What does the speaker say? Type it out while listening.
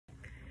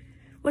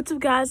What's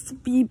up, guys? It's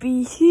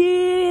BB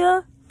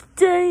here.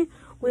 Today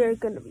we are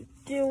going to be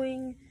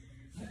doing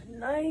a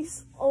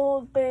nice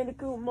old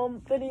Bandicoot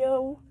moment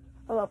video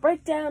of a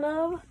breakdown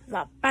of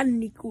the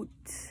Bandicoot.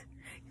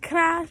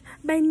 Crash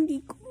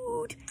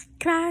Bandicoot.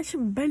 Crash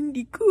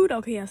Bandicoot.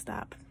 Okay, I'll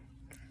stop.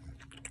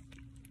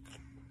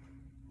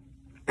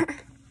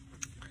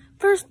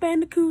 First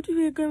Bandicoot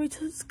we are going to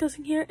be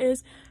discussing here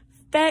is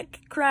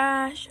Fake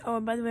Crash. Oh,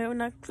 and by the way, we're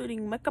not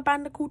including Mecha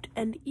Bandicoot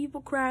and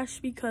Evil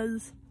Crash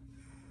because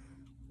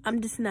I'm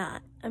just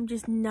not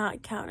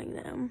counting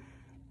them.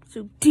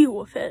 So deal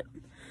with it.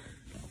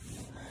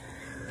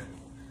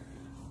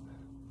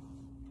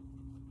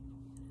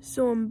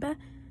 So I'm back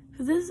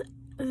for this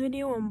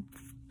video on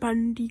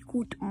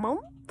Bandicoot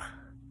month.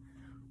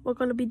 We're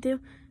gonna be doing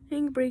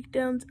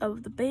breakdowns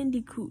of the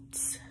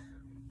Bandicoots.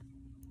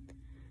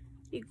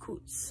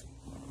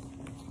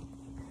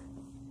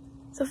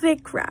 So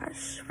Fake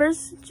Crash,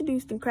 first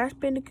introduced in Crash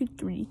Bandicoot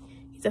 3.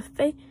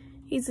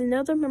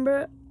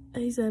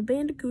 He's a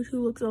Bandicoot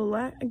who looks a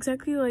lot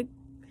exactly like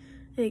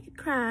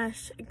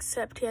Crash,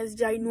 except he has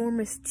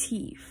ginormous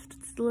teeth.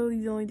 That's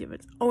literally the only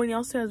difference. Oh, and he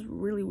also has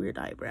really weird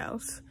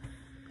eyebrows.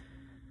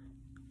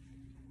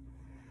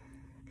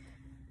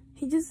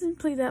 He doesn't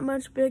play that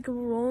much big of a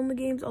role in the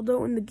games,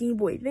 although in the Game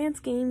Boy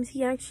Advance games,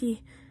 he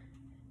actually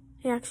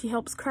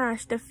helps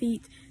Crash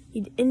defeat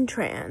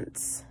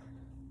Entrance.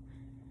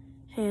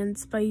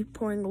 Hands by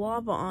pouring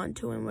lava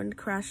onto him when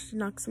Crash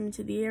knocks him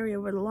into the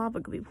area where the lava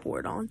could be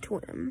poured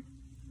onto him.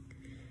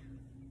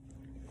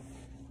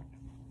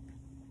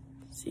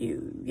 So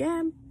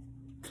yeah,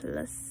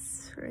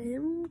 plus for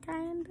him,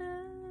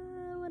 kinda,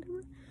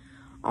 whatever.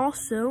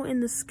 Also,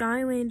 in the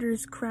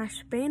Skylanders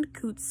Crash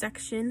Bandicoot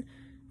section,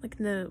 like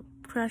in the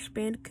Crash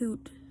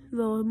Bandicoot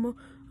little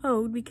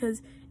mode,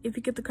 because if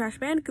you get the Crash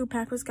Bandicoot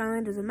pack with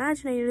Skylanders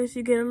Imaginators,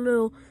 you get a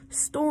little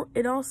store.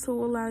 It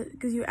also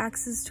gives you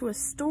access to a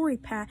story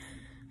pack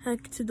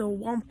to the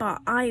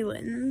Wampa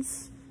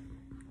Islands,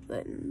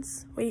 where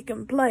you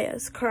can play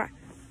as Crash.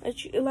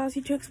 It allows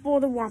you to explore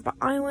the Wampa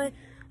Island,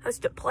 allows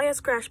you to play as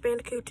Crash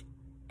Bandicoot.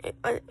 It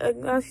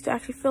allows you to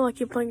actually feel like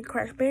you're playing a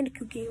Crash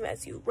Bandicoot game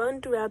as you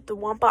run throughout the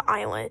Wampa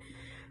Island,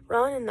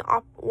 run in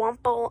the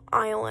Wampa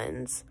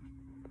Islands,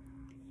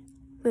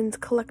 then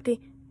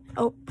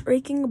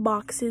breaking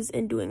boxes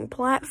and doing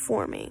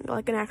platforming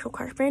like an actual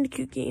Crash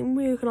Bandicoot game,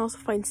 where you can also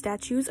find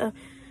statues of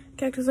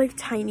characters like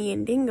Tiny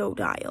and Dingo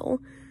Dial.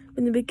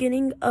 In the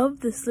beginning of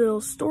this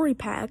little story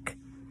pack,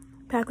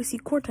 we see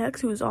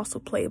Cortex, who is also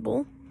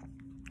playable.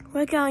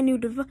 Like a new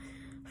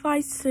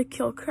device to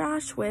kill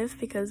Crash with,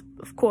 because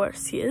of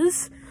course he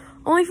is.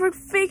 Only for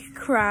Fake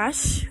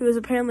Crash, who is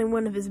apparently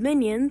one of his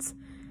minions,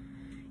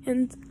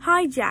 and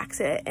hijacks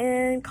it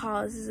and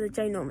causes a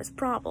ginormous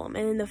problem.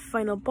 And in the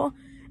final boss,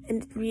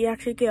 and we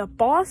actually get a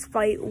boss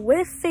fight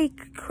with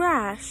Fake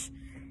Crash.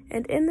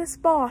 And in this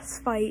boss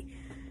fight,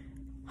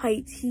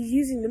 he's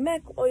using the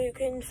mech, or you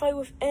can fight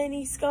with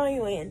any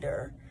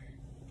Skylander.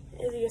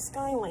 Your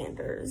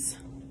Skylanders.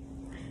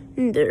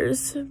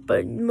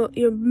 But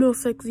you're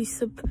most likely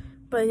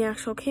but in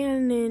actual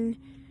canon,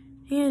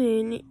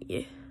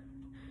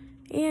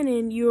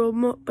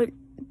 but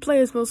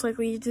players most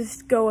likely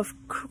just go with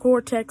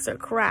Cortex or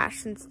Crash,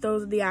 since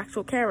those are the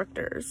actual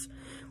characters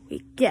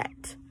we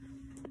get.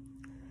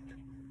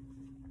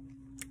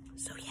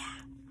 So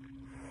yeah.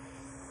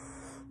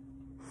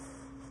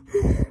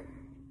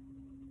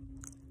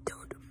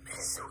 Don't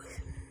mess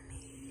with me.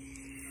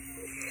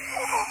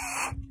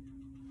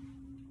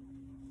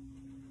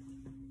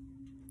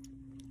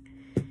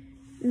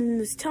 And then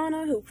there's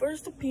Tana, who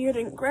first appeared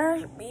in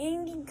Crash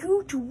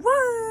Bandicoot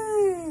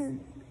 1.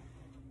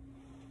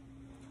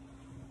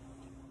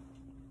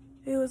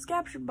 He was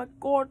captured by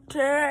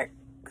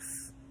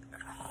Cortex.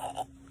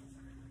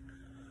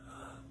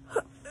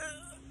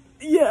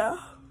 Yeah.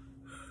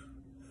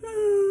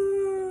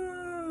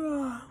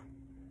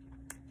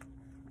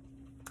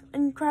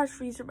 And Crash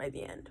frees her by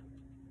the end.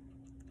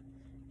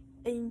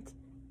 And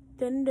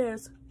then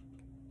there's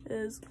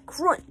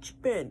Crunch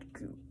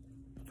Bandicoot.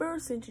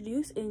 First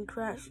introduced in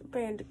Crash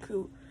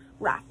Bandicoot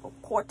Wrath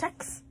of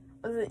Cortex,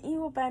 was an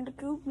evil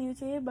Bandicoot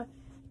mutated by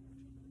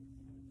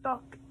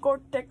Dr.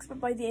 Cortex,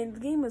 but by the end of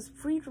the game was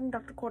freed from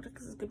Dr.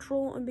 Cortex's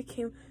control and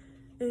became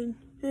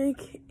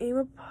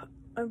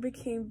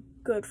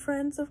good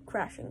friends of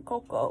Crash and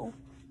Coco.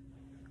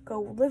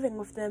 Go living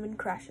with them in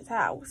Crash's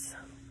house.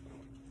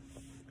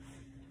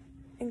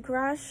 And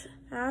Crash,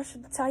 Ash,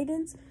 the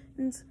Titans,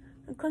 and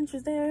Crunch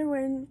was there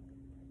when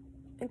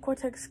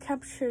Cortex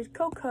captured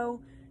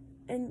Coco.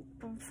 And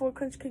before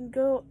Crunch can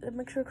go, to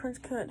make sure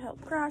Crunch couldn't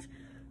help Crash,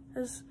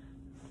 his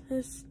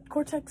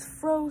Cortex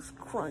froze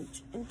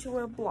Crunch into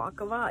a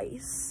block of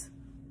ice.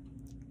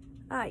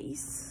 At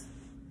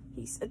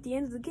the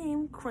end of the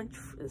game, Crunch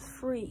is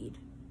freed.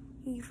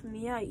 From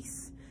the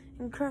ice.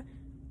 And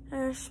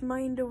Crash,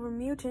 mind over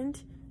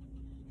mutant,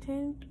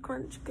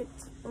 Crunch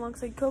gets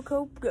alongside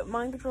Coco, get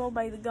mind controlled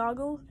by the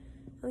goggles,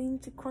 leading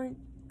to Crunch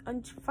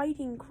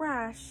fighting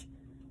Crash.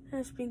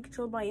 Crash being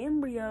controlled by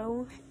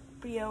Embryo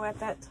at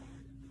that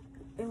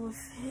it was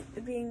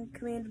being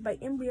commanded by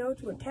Embryo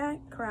to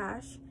attack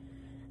Crash,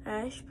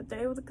 but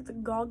they're able to get the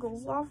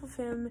goggles off of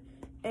him,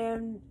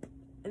 and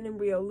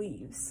Embryo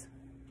leaves.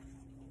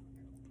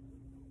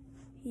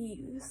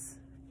 And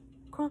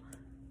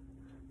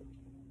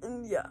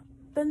yeah.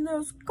 Then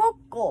there's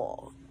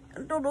Coco,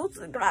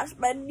 introducing Crash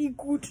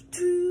Bandicoot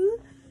 2.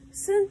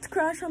 Sent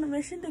Crash on a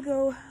mission to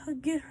go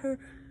get her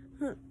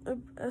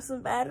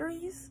some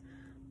batteries,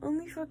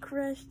 only for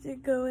Crash to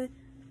go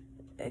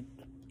and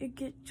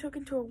get took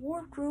into a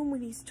warp room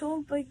when he's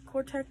told by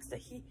Cortex that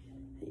he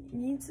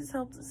needs his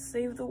help to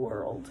save the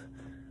world.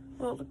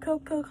 Well, the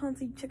Coco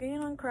constantly checking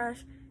in on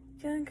Crash,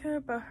 telling her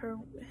about her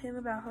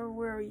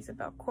worries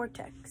about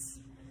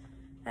Cortex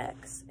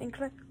X, and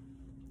Crash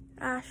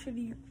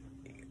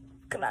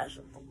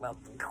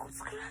about the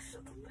Crash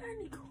of the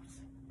Bandicoot.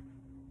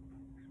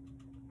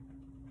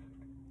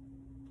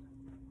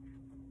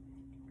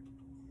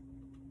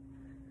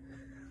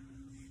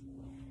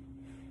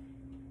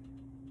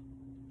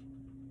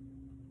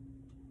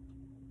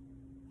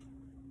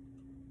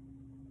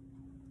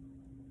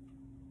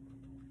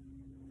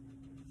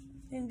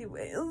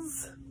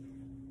 Anyways,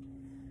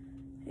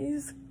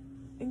 he's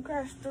in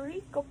Crash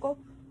 3. Coco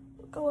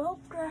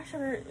helps Crash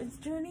on its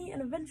journey, and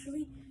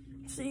eventually,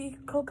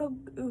 Coco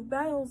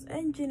battles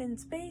Engine in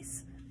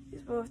space.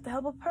 With the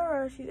help of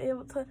her, she's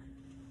able to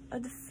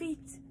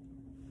defeat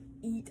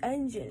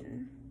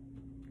Engine.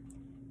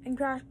 And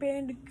Crash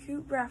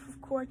Bandicoot, Wrath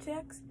of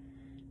Cortex.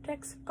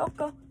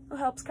 Coco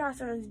helps Crash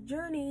on his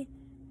journey.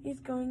 He's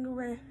going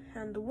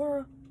around the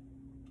world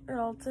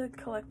to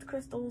collect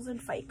crystals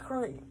and fight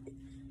crime.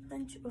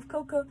 With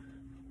Coco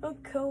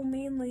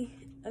mainly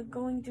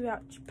going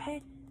throughout Japan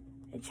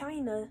and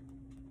China,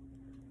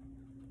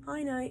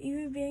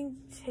 even being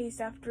chased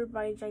after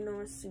by a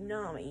ginormous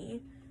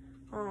tsunami.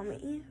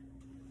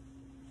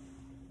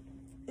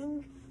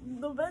 And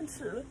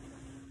eventually,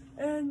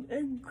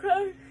 and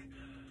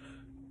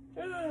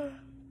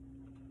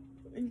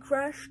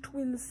Crash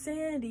Twin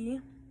Sandy,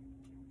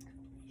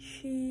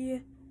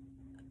 she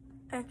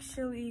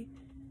actually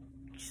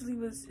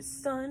was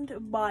stunned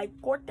by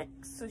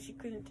Cortex, so she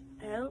couldn't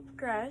help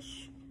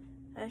Crash.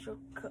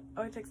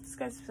 Cortex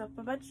disguised himself,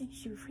 but eventually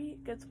she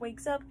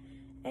wakes up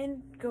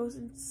and goes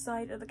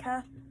inside of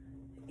the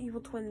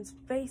evil twins'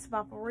 base of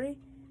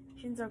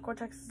operations or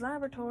Cortex's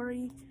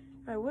laboratory.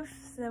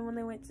 With them when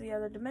they went to the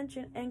other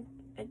dimension and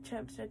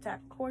attempts to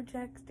attack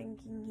Cortex,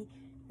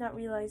 not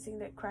realizing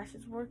that Crash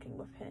is working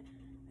with him.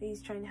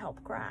 He's trying to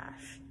help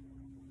Crash.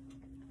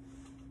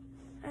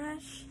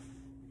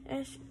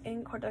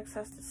 And Cortex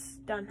has to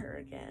stun her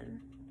again.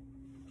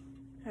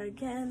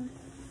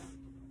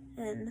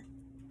 And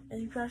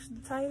in Crash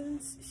of the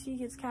Titans, she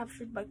gets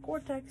captured by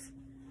Cortex,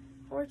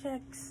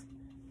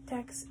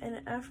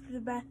 and after the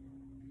bat,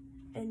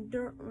 and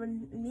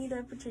when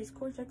Nina betrays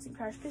Cortex and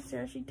Crash gets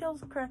there, she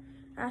tells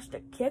Crash to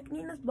kick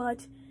Nina's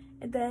butt,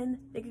 and then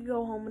they can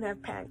go home and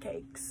have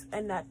pancakes.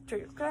 And that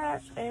triggers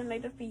Crash, and they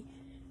defeat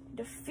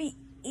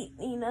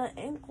Nina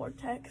and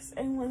Cortex.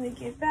 And when they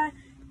get back,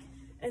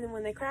 and then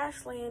when they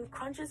crash land,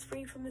 Crunch is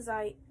free from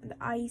the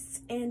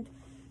ice, and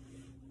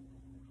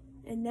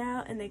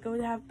they go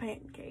to have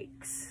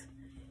pancakes.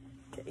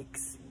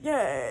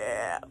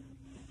 Yeah.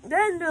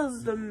 Then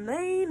there's the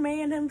main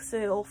man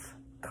himself,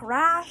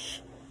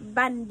 Crash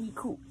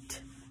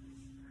Bandicoot.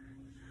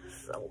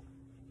 So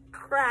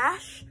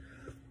Crash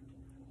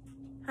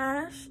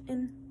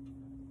in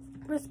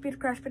Recipe to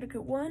Crash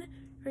Bandicoot 1,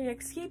 where he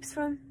escapes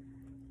from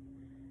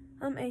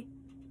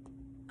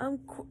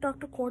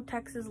Dr.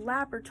 Cortex's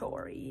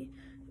laboratory.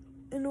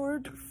 In order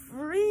to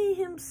free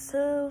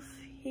himself,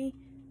 he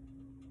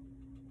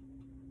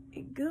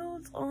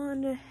goes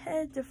on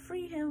ahead to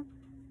free him.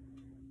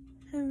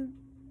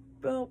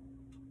 Well,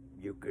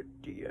 you get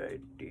the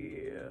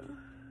idea.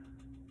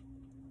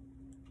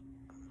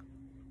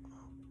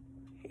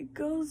 He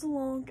goes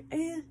along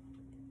and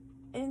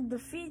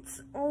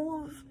defeats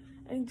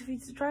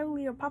the tribal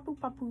leader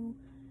Papu,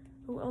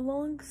 who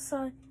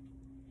alongside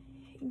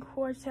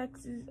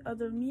Cortex's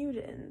other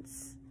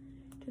mutants.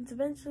 Since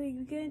eventually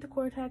you get into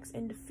Cortex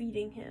and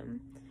defeating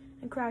him.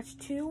 In Crash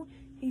 2,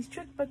 he's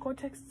tricked by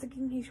Cortex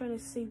thinking he's trying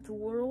to save the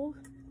world.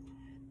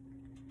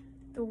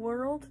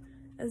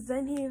 As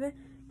then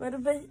but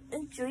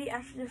eventually,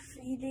 after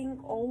defeating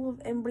all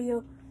of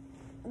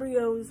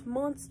Embryo's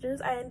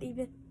monsters and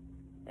even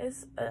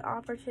his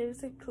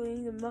operatives,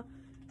 including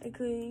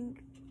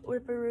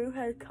Whipperoo,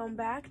 had come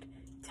back,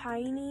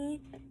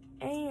 Tiny,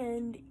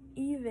 and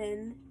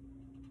even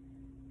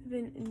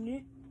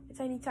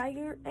Tiny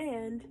Tiger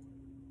and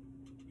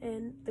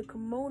the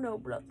Kimono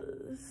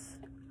brothers.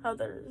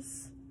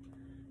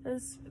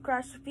 As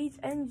Crash defeats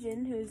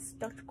Engine, who's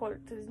Dr.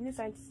 Cortex's new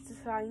scientist,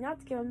 deciding not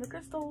to give him the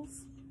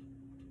crystals,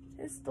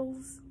 and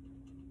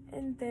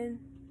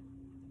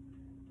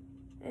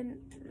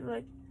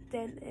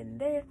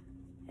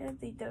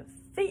they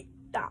defeat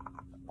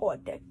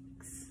Cortex,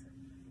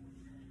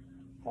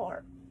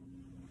 or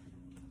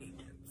he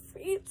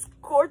defeats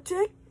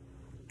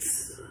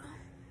Cortex.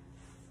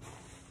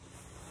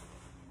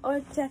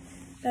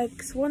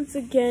 Cortex once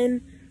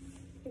again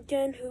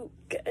again,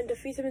 and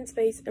defeats him in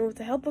space, and with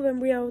the help of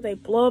Embryo, they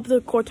blow up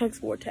the Cortex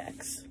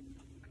Vortex.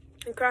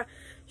 And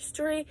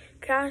story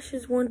Crash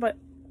is warned by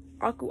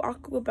Aku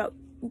about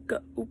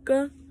Uka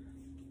Uka.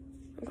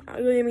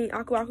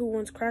 Aku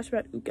warns Crash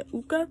about Uka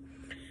Uka,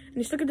 and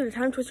he's stuck into the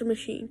Time Twister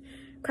machine.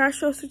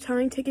 Crash goes through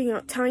time, taking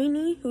out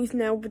Tiny, who's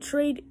now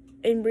betrayed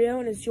Embryo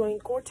and has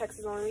joined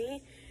Cortex's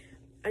army.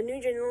 A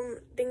new general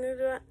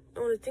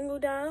on a Dingo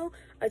Dial,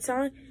 a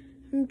time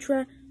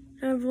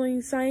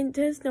traveling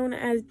scientist known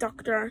as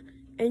Dr.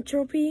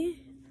 Entropy.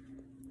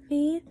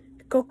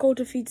 Coco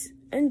defeats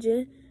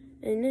Engine,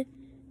 and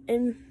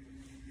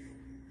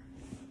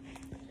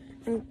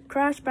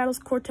Crash battles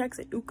Cortex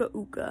and Uka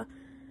Uka.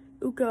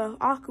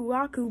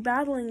 Aku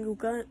battling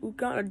Uka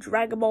are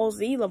Dragon Ball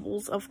Z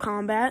levels of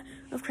combat,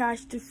 of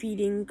Crash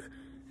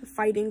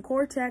fighting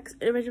Cortex.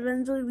 It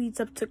eventually leads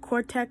up to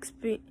Cortex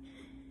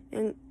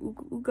and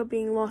Uka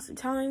being lost in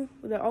time.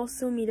 They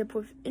also meet up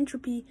with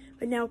Entropy,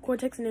 but now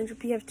Cortex and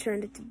Entropy have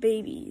turned into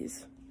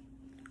babies.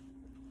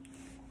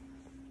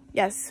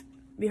 Yes,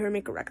 we heard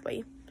me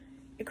correctly.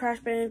 A Crash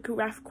Bandicoot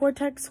after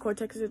Cortex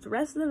is with the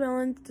rest of the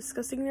villains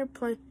discussing their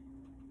plans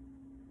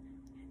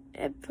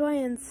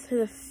to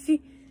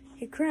defeat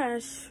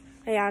Crash.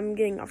 Hey, I'm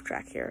getting off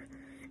track here.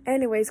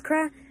 Anyways,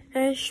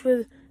 Crash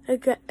was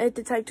at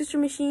the Time Twister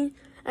machine.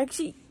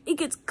 Actually, it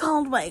gets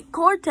called by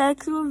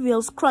Cortex, who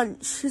reveals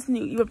Crunch, his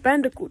new evil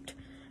Bandicoot.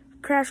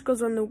 Crash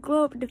goes on the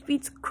globe and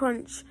defeats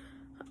Crunch,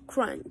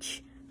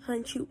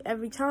 who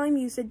every time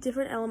uses a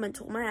different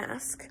elemental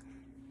mask.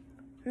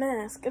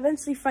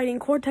 Eventually fighting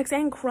Cortex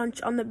and Crunch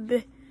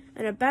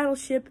in a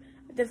battleship,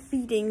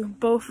 defeating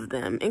both of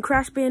them. In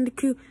Crash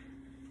Bandicoot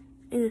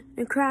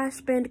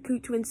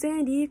to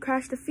Insanity,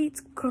 Crash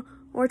defeats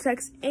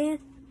Cortex and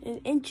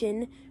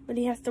Engine, but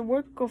he has to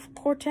work with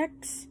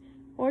Cortex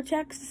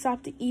to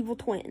stop the evil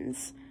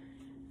twins.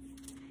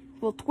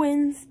 Well,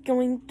 twins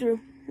going through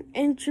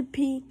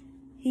Entropy,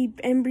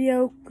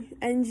 Embryo,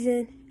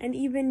 Engine, and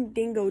even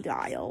Dingo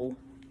Dial.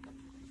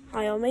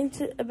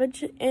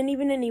 And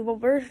even an evil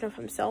version of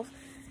himself,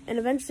 and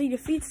eventually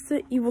defeats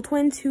the evil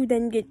twins, who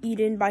then get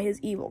eaten by his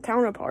evil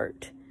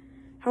counterpart.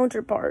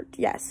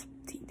 Yes.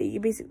 They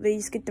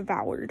just get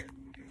devoured.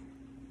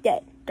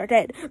 Dead. They're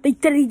dead.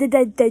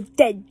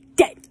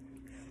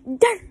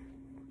 Dead.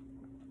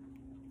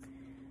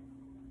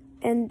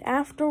 And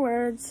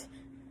afterwards,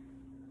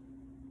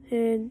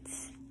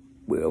 it's,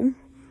 well,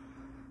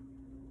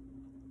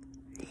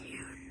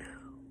 you know.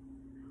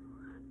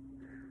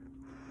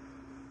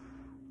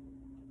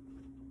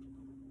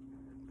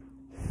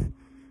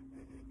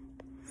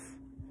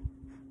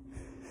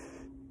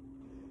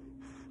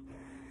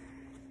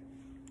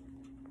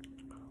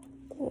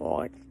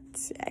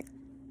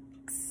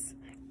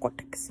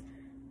 Cortex.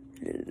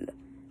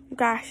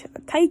 Crash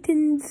the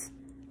Titans.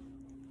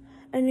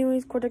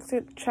 Anyways, Cortex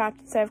gets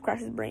trapped inside of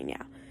Crash's brain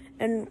now.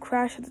 And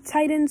Crash of the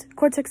Titans,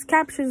 Cortex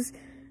captures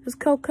his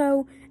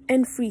Coco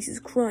and freezes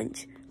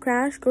Crunch.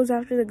 Crash goes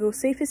after to go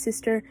save his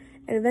sister,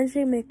 and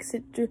eventually makes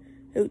it to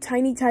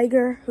Tiny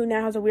Tiger, who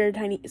now has a weird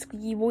tiny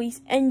squeaky voice,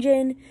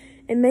 Engine,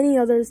 and many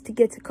others to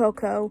get to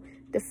Coco,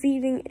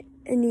 defeating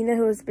Nina,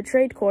 who has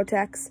betrayed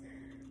Cortex,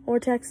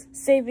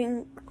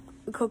 saving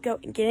Coco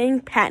and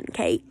getting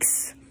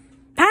pancakes.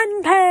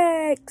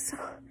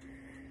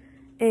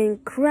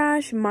 And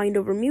Crash, mind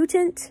over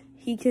mutant.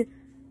 He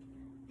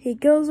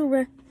goes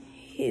around.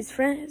 His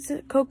friends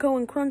Coco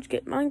and Crunch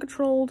get mind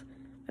controlled.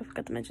 I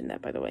forgot to mention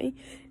that, by the way.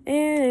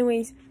 And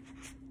anyways,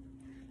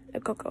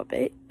 Coco a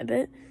bit,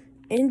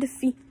 and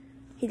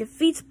he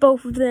defeats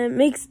both of them.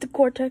 Makes the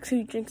Cortex,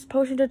 who drinks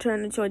potion to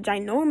turn into a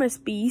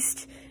ginormous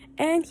beast,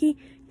 and he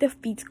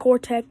defeats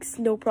Cortex,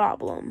 no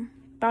problem.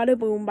 Bada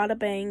boom, bada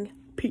bang,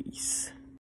 peace.